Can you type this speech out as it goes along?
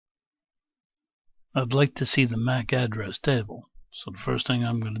I'd like to see the MAC address table. So the first thing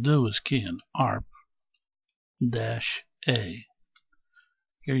I'm going to do is key in Arp -A.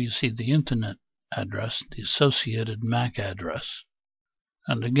 Here you see the internet address, the associated MAC address.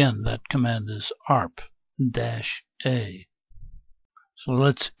 And again, that command is Arp -A. So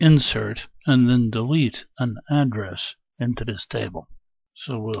let's insert and then delete an address into this table.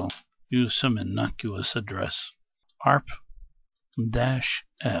 So we'll use some innocuous address, Arp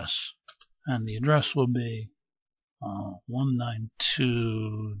 -S, and the address will be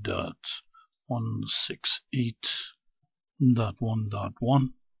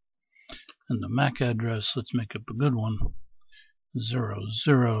 192.168.1.1, and the MAC address, let's make up a good one,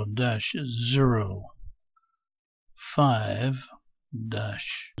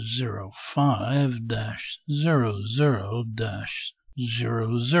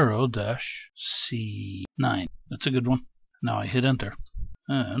 That's a good one. Now I hit enter,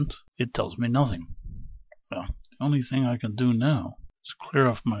 and it tells me nothing. Well, the only thing I can do now is clear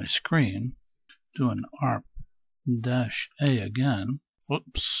off my screen, do an Arp -A again,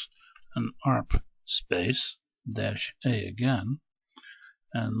 whoops, an Arp space -A again,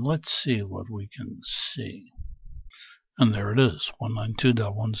 and let's see what we can see. And there it is,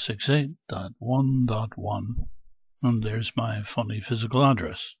 192.168.1.1, and there's my funny physical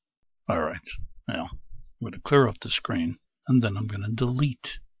address. Alright, now I'm going to clear off the screen, and then I'm going to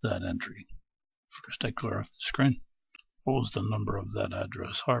delete that entry. First I clear off the screen. What was the number of that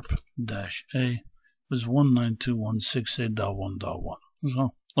address? Arp -A was 192.168.1.1.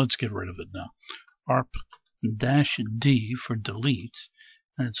 So let's get rid of it now. Arp -D for delete,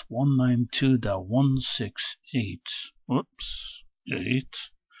 and it's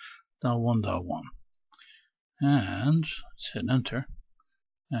 192.168.1.1. And let's hit enter.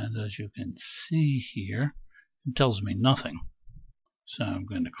 And as you can see here, it tells me nothing. So I'm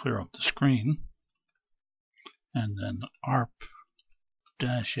going to clear up the screen, and then Arp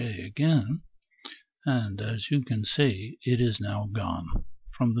 -A again, and as you can see, it is now gone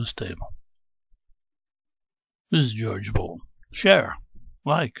from this table. This is George Boole. Share,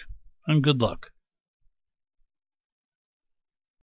 like, and good luck.